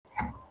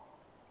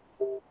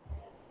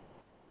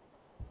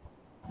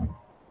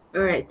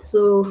All right,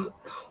 so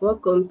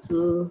welcome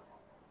to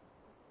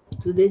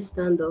today's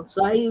stand-up.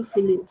 So, how are you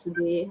feeling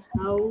today?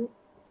 How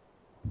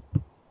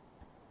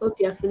hope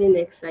you're feeling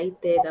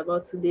excited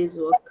about today's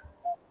work.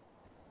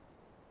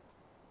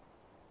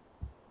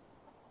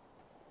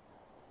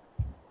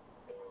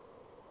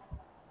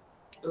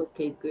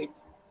 Okay, great.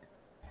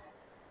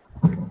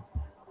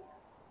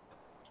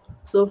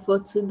 So for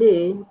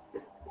today,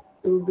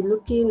 we'll be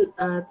looking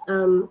at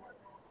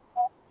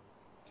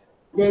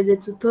there's a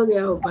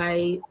tutorial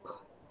by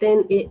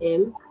 10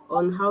 a.m.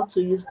 on how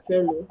to use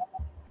Trello.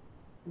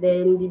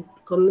 Then the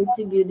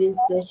community building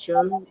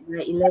session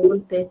by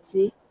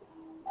 11:30.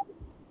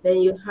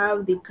 Then you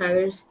have the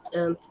careers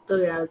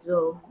tutorial as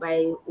well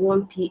by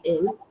 1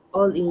 p.m.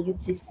 all in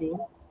UTC.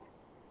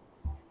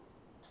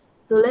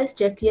 So let's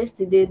check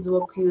yesterday's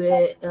work you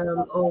were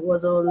or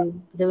was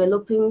on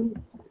developing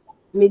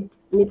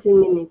meeting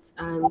minutes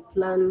and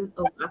plan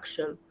of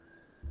action.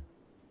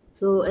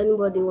 So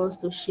anybody wants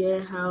to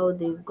share how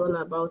they've gone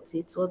about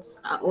it? What's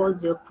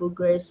your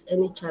progress?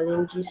 Any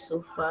challenges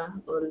so far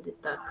on the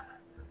task?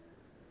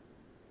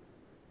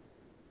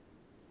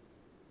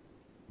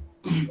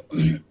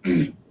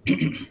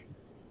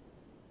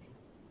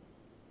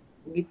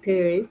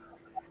 Gitere,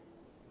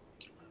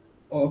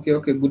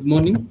 Okay. Good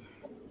morning.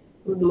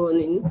 good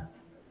morning.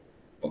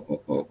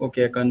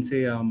 Okay, I can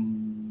say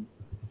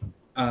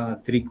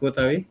 3/4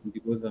 way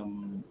because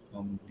I'm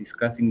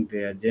discussing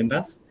the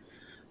agendas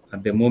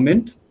at the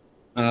moment.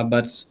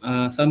 But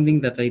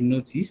something that I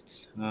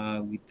noticed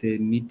with the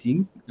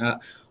meeting,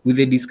 with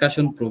the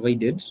discussion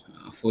provided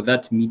for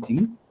that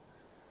meeting,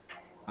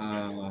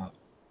 uh,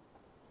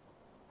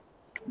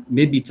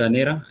 maybe it's an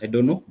error. I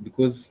don't know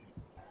because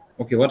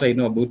okay, what I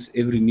know about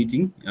every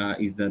meeting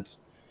is that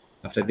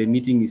after the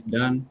meeting is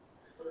done,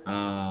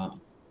 uh,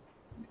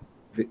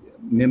 the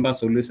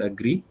members always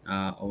agree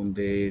on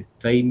the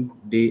time,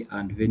 day,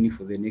 and venue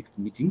for the next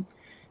meeting.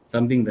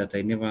 Something that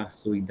I never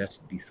saw in that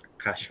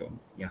discussion.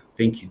 Yeah,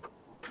 thank you.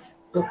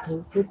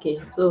 Okay.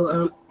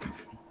 So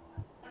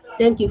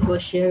thank you for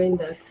sharing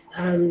that,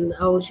 and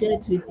I will share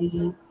it with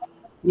the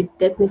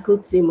technical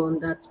team on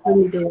that.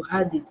 Maybe they will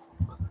add it.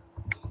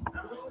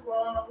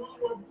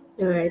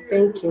 All right,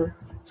 thank you.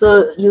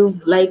 So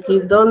you've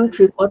done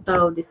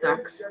 3/4 of the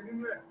tax.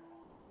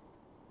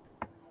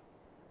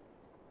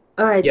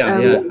 All right.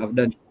 Yeah, I've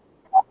done.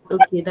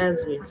 Okay,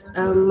 that's great.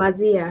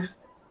 Mazia,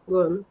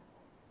 go on.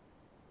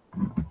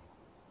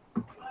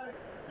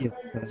 Yes,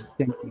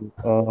 thank you.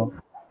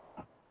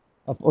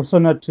 I've also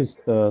noticed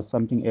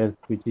something else,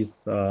 which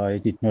is I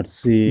did not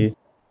see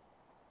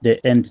the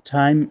end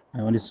time. I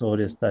only saw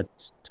the start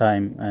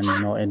time and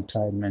no end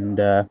time. And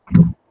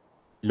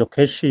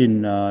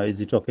location,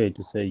 is it okay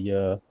to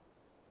say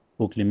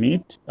book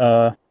limit?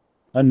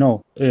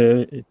 No,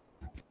 to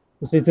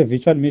say it's a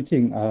virtual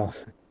meeting,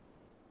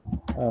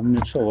 I'm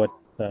not sure what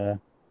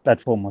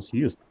platform was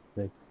used.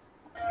 Like,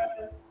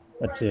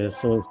 but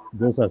so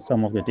those are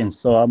some of the things.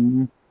 So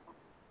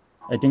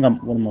I think I'm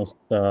almost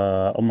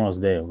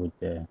there with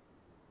the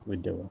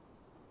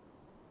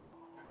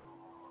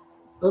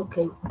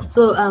Okay.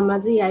 So,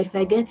 Mazia, if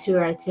I get you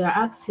right, you're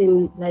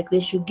asking like they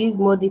should give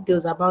more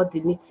details about the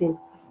meeting,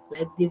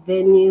 like the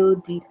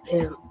venue, the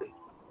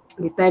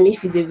time,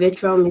 if it's a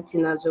virtual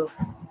meeting as well.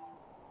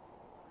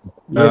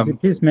 Yes, it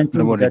is Good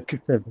mentioned morning. that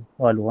it's a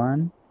virtual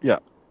one. Yeah.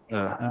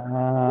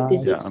 Uh, Okay,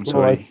 so yeah, I'm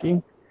So I sorry.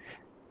 think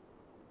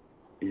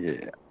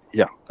Yeah,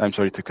 yeah, I'm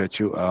sorry to cut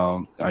you.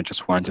 I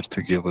just wanted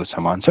to give you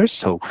some answers.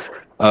 So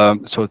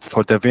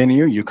for the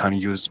venue, you can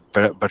use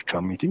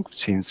virtual meeting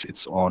since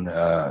it's on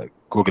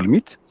Google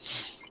Meet.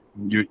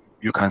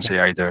 You can say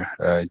either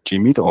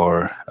Gmeet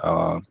or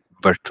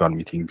virtual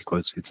meeting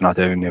because it's not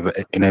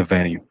in a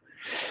venue.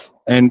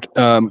 And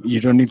you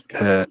don't need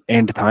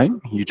end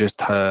time. You just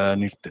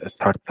need the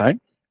start time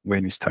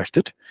when we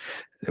started.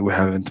 We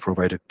haven't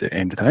provided the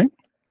end time,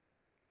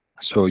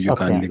 so you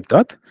can okay. leave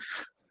that.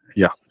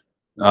 Yeah.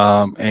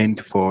 And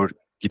for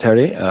guitar,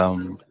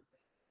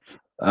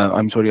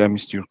 I'm sorry I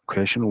missed your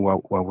question.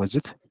 What was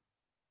it?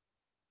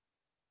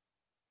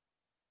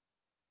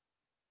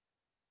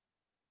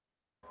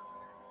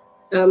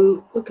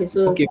 okay,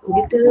 so Okay.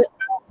 Gitte,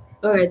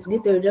 all right,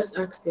 Gitte just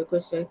asked your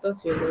question. I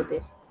thought you were not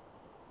there.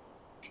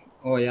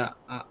 Oh yeah.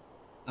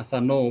 As a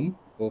norm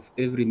of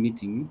every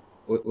meeting,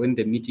 when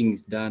the meeting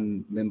is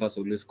done, members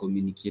always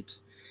communicate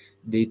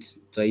date,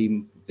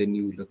 time,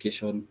 venue,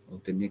 location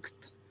of the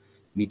next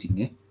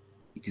meeting.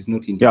 It is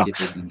not Yeah,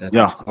 indicated in that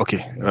yeah, discussion.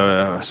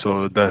 okay.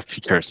 So the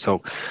feature.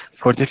 So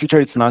for the feature,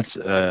 it's not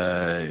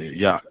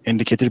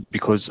indicated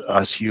because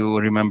as you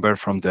remember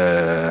from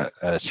the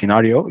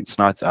scenario, it's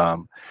not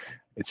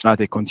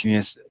a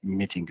continuous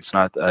meeting. It's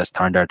not a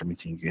standard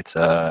meeting. It's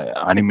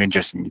an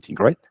emergency meeting,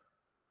 right?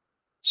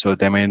 So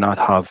they may not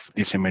have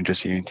this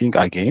emergency meeting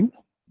again,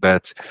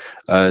 but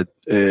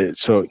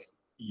so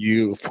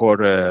you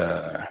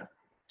for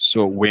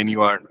so when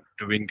you are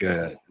doing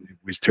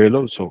with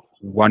Trello. So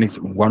one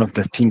of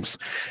the things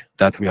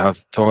that we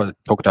have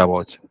talked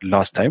about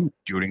last time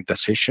during the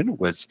session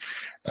was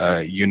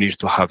you need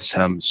to have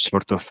some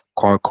sort of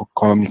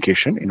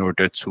communication in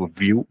order to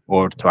view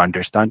or to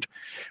understand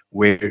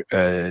where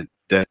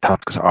the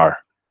tasks are.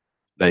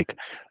 Like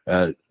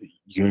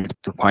you need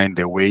to find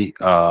a way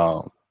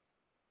of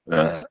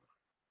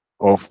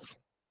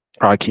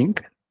tracking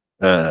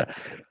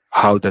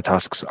how the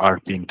tasks are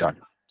being done.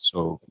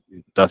 So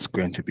that's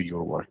going to be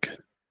your work.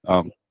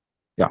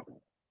 Yeah.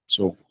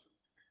 So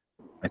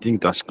I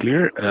think that's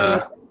clear.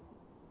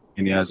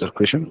 Any other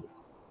question?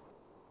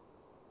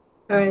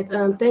 All right.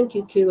 Thank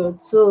you, Kiro.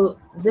 So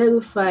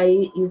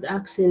Zerify is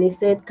asking. He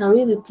said, "Can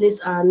we replace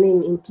our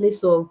name in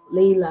place of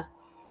Leila,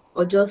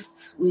 or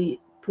just we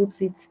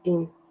put it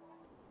in?"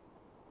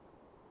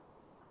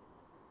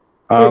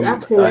 So he's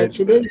asking, like,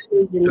 should they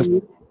replace the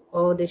name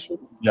or they should?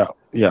 Yeah.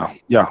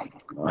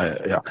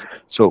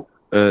 So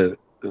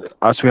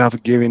as we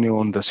have given you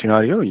on the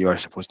scenario, you are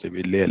supposed to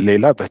be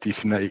Leila, but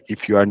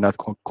if you are not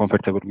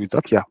comfortable with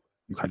that, yeah,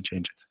 you can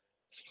change it.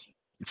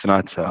 It's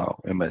not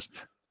a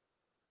must.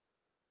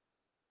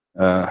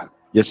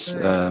 Yes,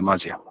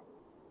 Mazia.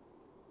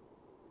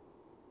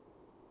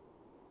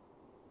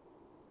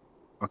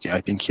 Okay,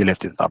 I think he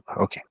left it up.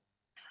 Okay.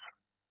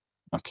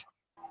 I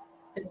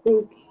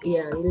think,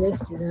 yeah, he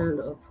left his hand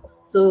up.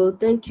 So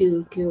thank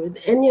you, Kiro.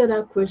 Any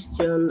other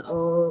question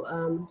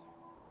or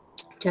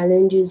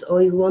challenges,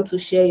 or you want to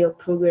share your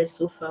progress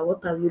so far?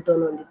 What have you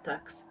done on the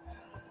tax?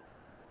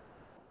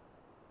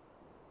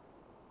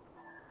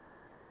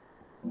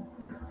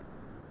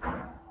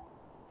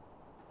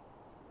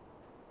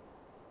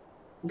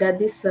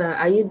 Gadisa,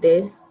 are you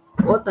there?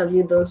 What have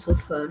you done so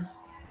far?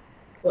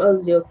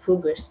 What's your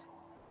progress?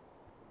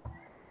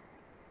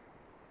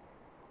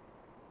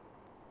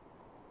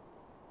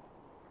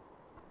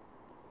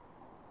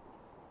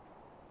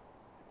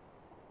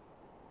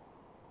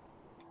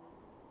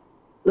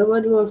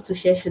 Nobody wants to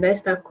share. Should I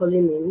start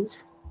calling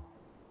names?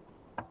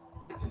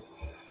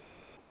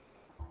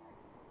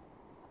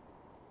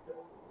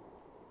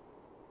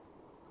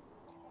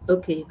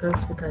 Okay, you can't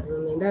speak at the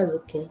moment. That's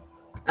okay.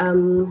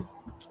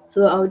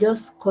 So I'll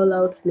just call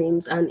out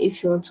names, and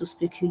if you want to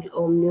speak, you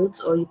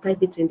unmute or you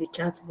type it in the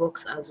chat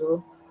box as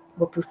well,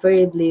 but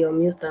preferably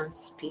unmute and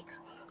speak.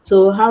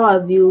 So how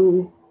have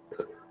you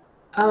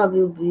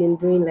been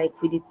doing,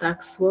 like, with the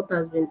tax? What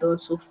has been done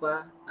so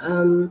far?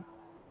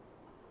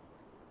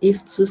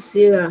 If to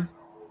Sarah,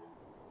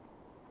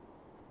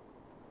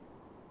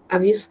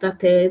 have you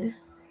started,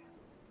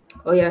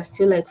 or you're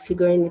still like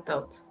figuring it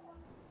out?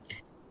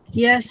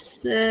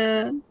 Yes,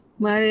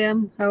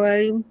 Mariam, how are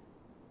you?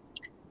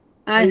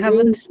 I I'm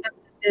haven't doing.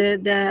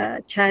 started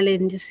the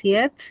challenges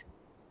yet,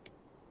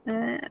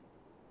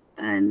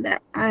 and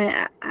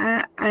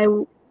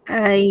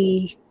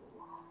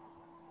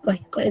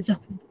كويس.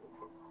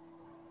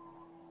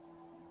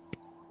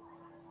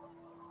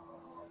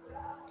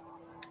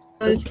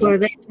 Sorry for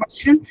the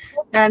question,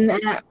 and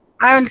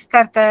I will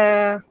start.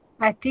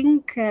 I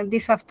think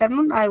this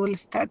afternoon I will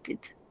start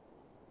it,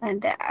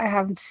 and I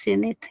haven't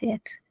seen it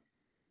yet.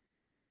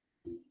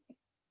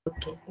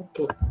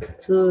 Okay.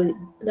 So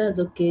that's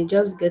okay.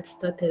 Just get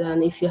started,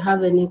 and if you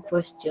have any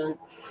question,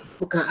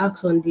 you can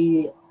ask on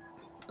the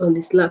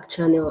Slack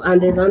channel.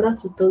 And there's another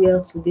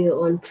tutorial today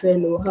on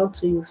Trello, how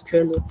to use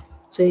Trello,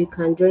 so you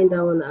can join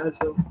that one as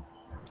well.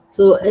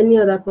 So any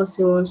other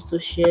person wants to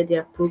share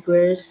their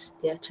progress,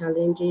 their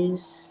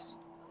challenges,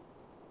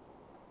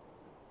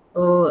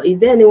 or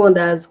is there anyone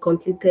that has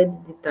completed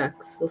the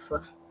task so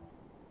far?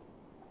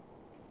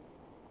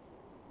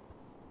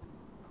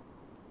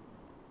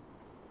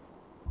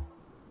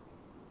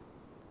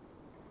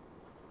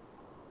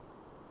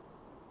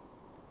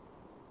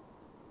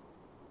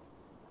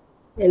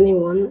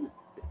 Anyone?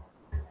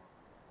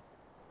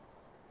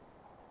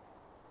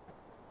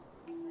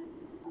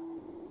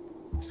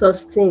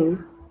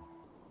 Sustain.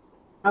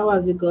 How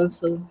have you gone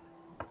so?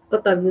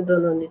 What have you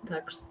done on the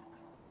tax?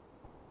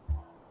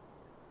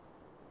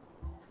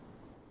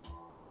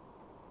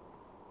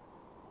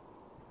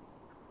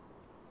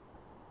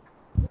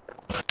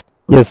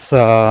 Yes,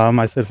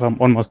 myself, I'm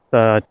almost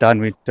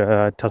done with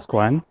task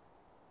one.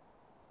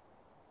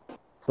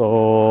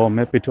 So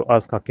maybe to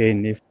ask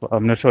again, if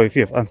I'm not sure if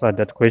you have answered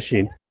that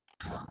question,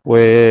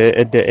 where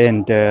at the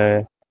end,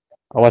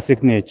 our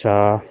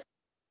signature,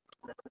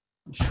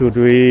 should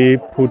we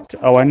put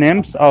our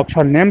names, our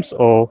actual names,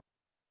 or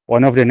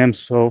one of the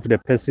names of the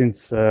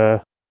persons who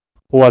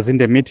was in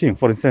the meeting,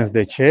 for instance,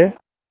 the chair,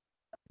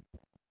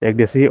 like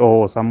the CEO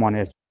or someone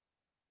else?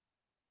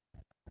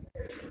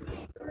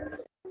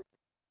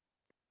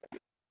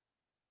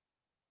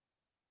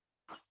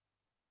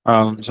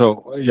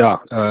 So yeah,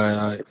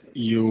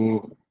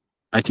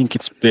 I think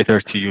it's better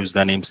to use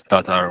the names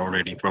that are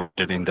already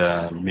provided in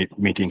the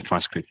meeting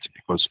transcript,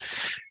 because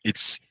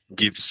it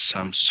gives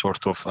some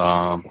sort of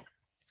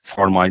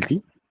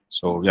formality.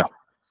 So yeah,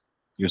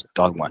 use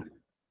that one.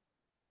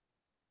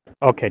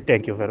 Okay,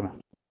 thank you very much.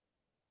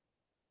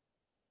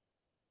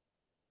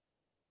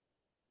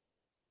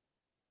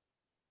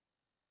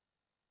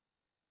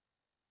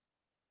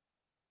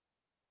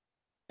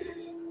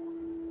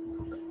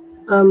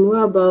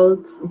 What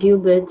about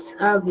Gilbert?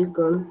 How have you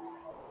gone?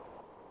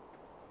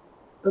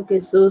 Okay,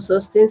 so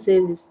Sustain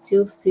says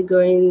he's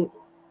figuring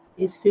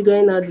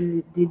out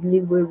the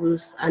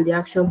deliverables and the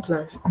action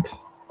plan.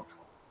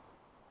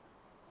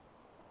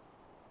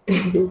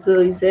 So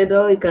he said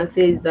all he can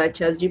say is that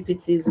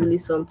ChatGPT is really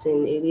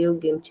something, a real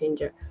game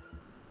changer.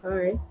 All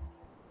right.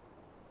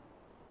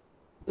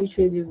 Which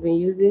means you've been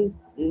using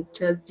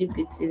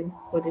ChatGPT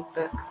for the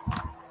tax.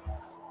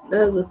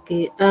 That's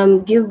okay.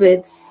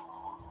 Gilbert.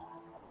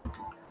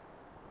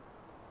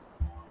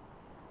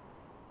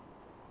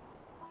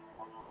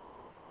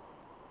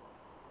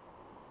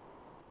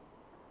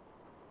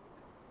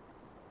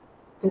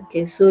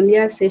 Okay, so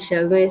Leah says she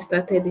has not yet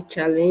started the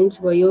challenge,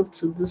 but you hope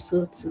to do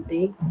so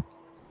today.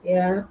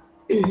 Yeah.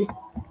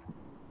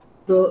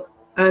 So,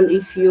 and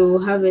if you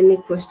have any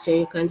question,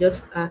 you can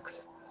just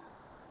ask.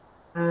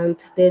 And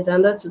there's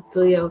another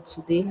tutorial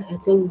today. I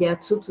think there are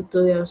two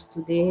tutorials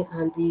today,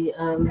 and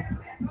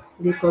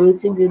the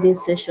community building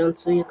session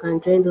too. You can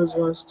join those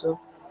ones too.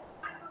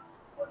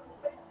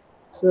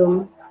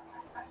 So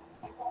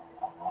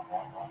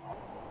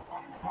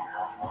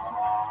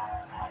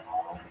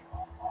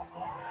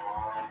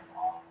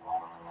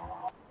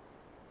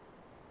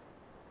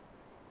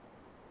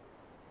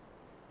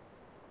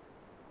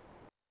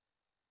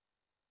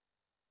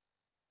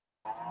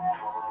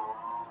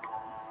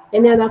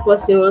any other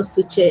person wants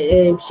to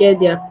share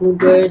their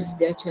progress,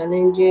 their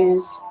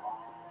challenges.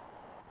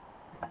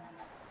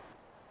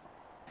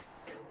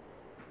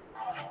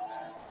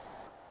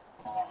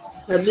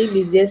 Habib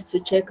is just to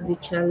check the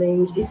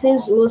challenge. It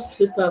seems most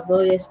people have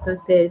not yet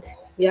started.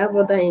 You have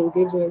other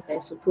engagement, I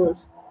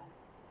suppose.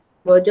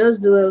 But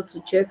just do well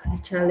to check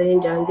the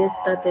challenge and get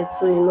started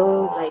so you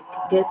know, like,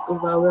 get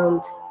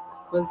overwhelmed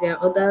because there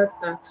are other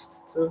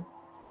tasks too.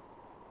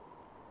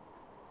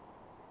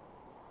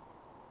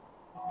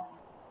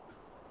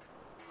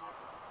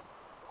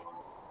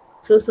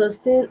 So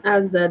Sustain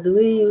asks that do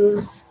we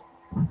use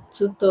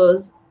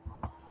tutors?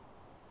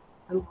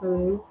 I'm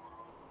coming.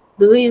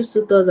 Do we use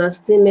tutors as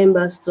team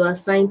members to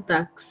assign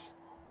tasks?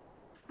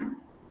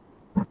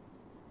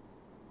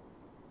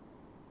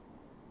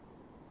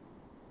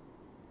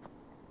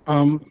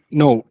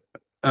 No.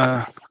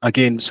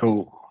 Again,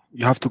 so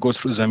you have to go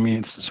through the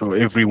minutes. So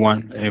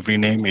everyone, every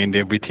name and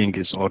everything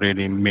is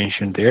already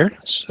mentioned there.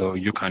 So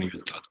you can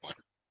use that one.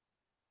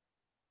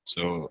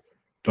 So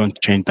don't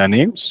change the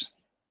names.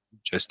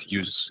 Just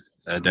use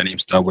the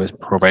names that were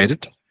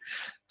provided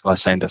to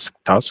assign the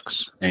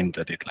tasks and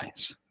the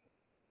deadlines.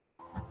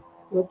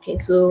 Okay,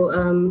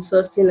 so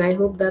Sustain, I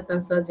hope that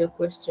answers your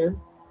question.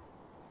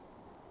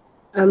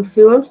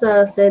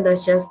 Fiona said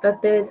that she has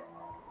started.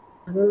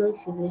 I don't know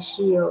if it's a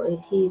she or a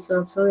he, so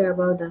I'm sorry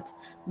about that.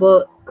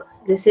 But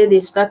they say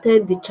they've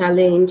started the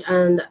challenge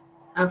and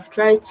I've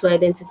tried to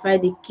identify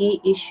the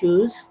key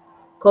issues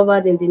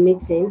covered in the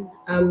meeting.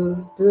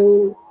 I'm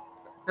doing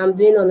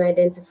on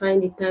identifying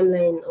the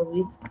timeline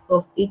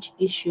of each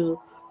issue.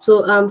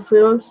 So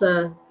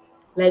Fiona,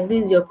 like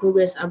this is your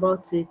progress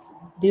about it.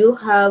 Do you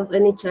have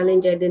any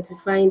challenge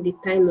identifying the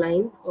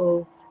timeline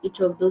of each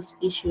of those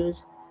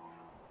issues?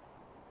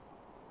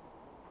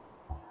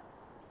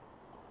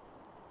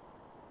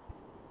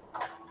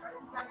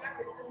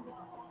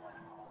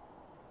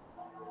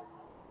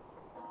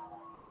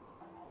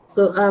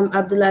 So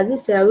Abdulaziz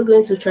said, are we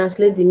going to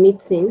translate the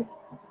meeting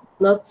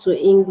not to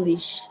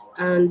English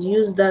and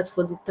use that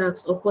for the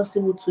tax, or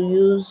possible to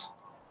use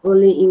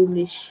only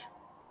English?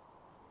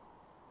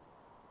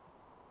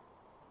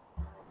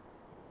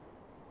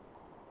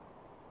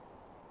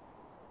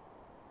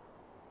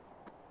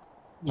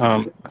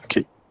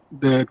 Okay,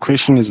 the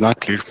question is not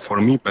clear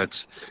for me,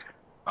 but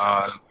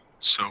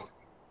so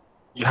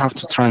you have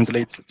to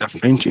translate the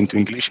French into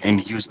English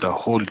and use the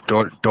whole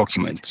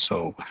document.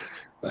 So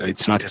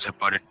it's not a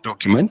separate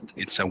document;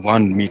 it's a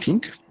one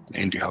meeting,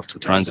 and you have to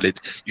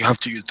translate. You have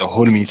to use the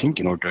whole meeting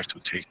in order to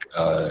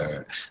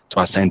to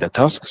assign the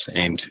tasks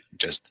and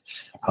just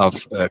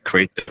have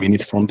create the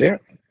minute from there,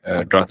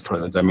 draft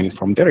for the minute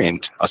from there,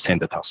 and assign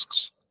the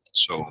tasks.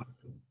 So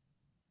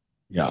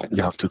yeah,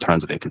 you have to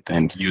translate it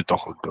and use the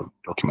whole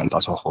document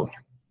as a whole.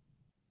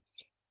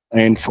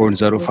 And for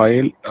zero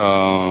file,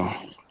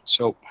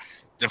 so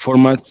the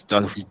format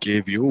that we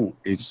gave you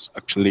is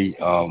actually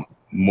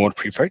more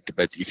preferred,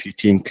 but if you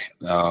think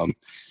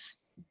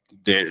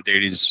there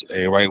is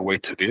a right way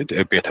to do it,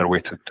 a better way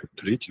to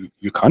do it,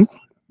 you can,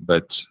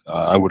 but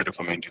I would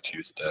recommend you to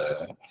use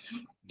the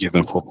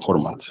given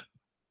format.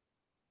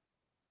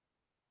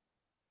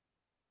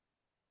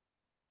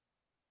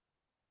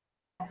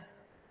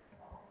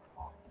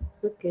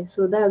 Okay,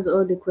 so that's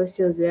all the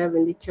questions we have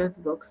in the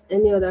chat box.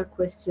 Any other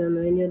question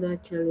or any other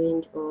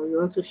challenge, or you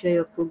want to share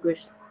your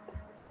progress?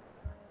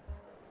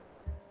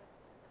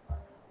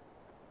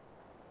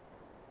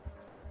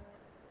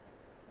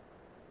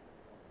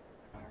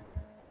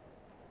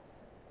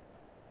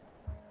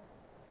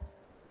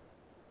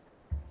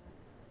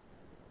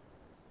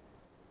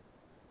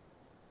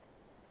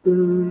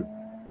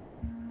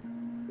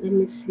 Let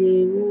me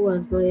see who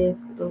has not yet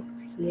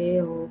talked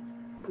here or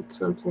put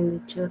something in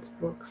the chat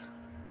box.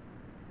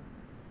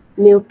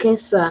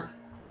 Milkesa.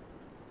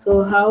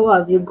 So how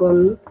have you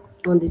gone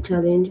on the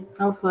challenge?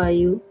 How far are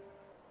you?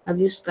 Have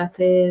you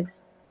started?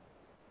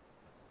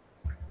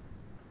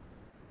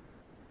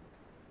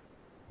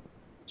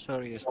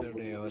 Sorry,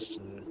 yesterday I was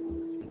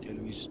little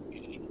busy.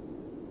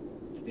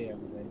 Today I'm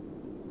going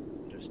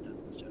to understand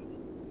the challenge.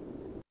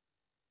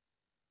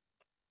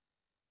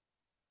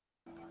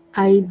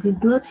 I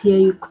did not hear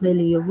you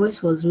clearly. Your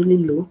voice was really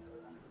low.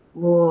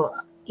 Well,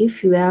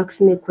 if you were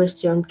asking a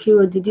question,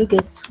 Kiro, did you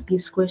get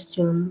his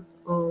question?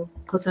 Or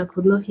because I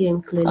could not hear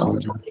him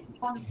clearly.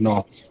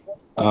 No.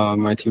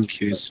 I think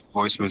his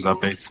voice was a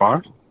bit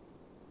far.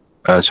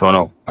 So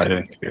no, I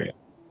didn't hear it.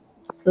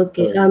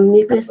 Okay,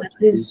 Milkesa,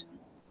 please.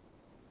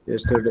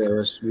 Yesterday I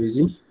was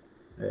busy.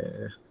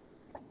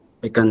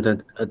 I can't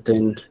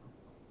attend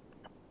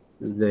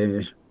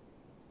the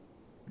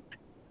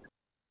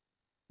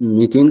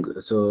meeting,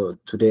 so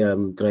today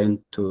I'm trying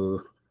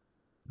to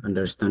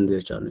understand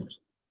the challenge.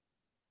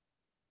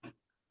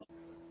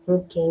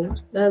 Okay,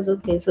 that's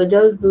okay. So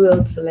just do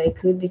it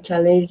like read the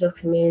challenge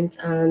document,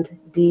 and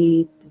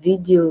the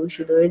video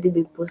should already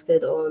be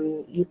posted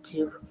on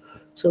YouTube.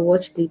 So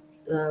watch the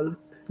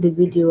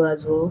video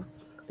as well.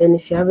 Then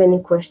if you have any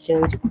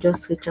questions,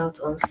 just reach out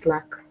on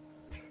Slack.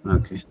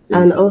 Okay,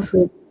 And thank you.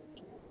 also,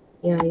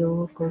 yeah, you're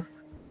welcome.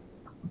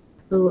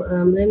 So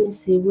let me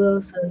see who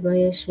else has not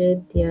yet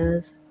shared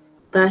theirs.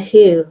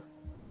 Tahir.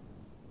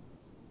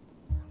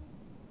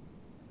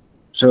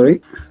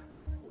 Sorry?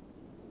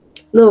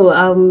 No,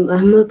 I'm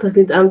not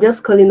talking. I'm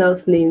just calling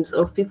out names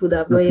of people that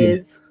have not Okay,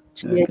 yet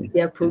shared okay.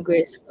 their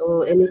progress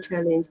or any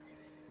challenge.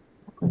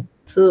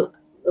 So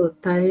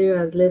Tahir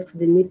has left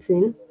the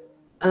meeting.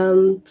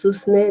 To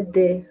Sned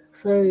there.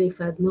 Sorry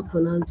if I had not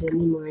pronounced your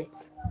name right.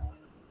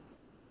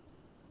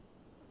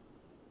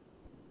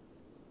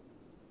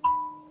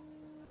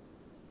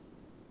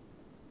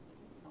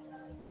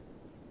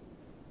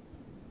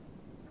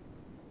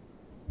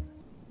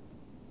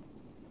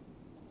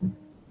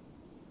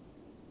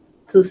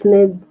 To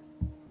Sned.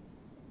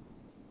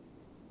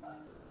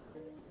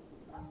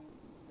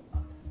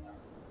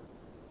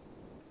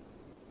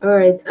 All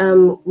right.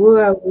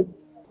 Wura with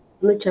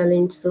no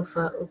challenge so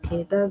far.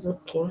 Okay, that's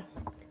okay.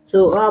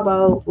 So how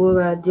about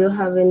Wura? Do you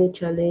have any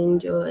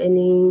challenge or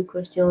any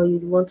question, or you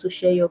want to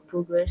share your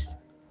progress?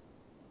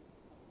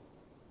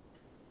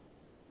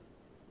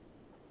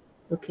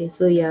 Okay,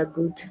 so yeah,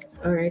 good.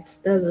 All right,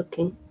 that's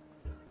okay.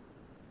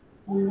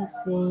 Let me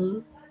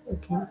see.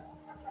 Okay,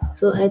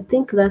 so I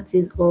think that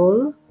is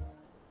all.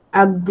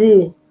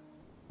 Abdul.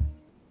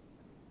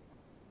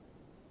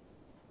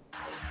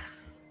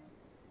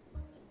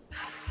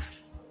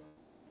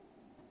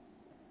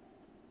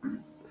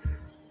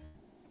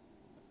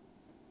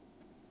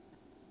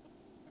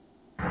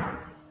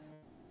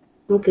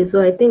 Okay,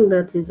 so I think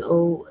that is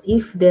all.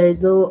 If there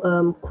is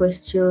no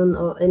question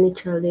or any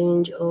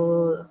challenge,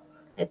 or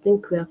I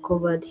think we are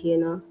covered here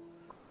now.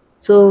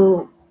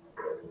 So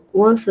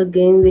once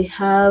again, we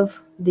have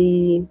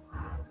a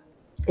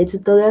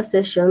tutorial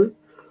session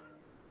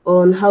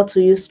on how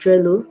to use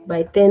Trello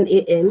by 10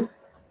 a.m.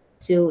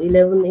 till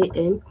 11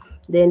 a.m.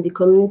 Then the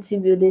community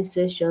building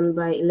session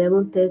by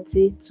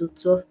 11:30 to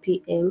 12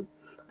 p.m.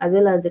 as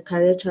well as the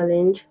career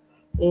challenge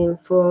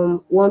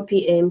from 1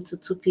 p.m. to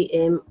 2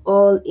 p.m.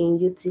 all in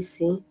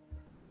UTC.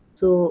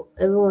 So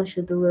everyone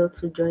should do well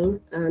to join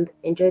and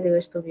enjoy the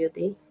rest of your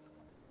day.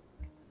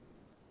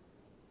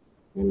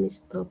 Let me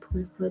stop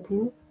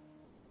recording.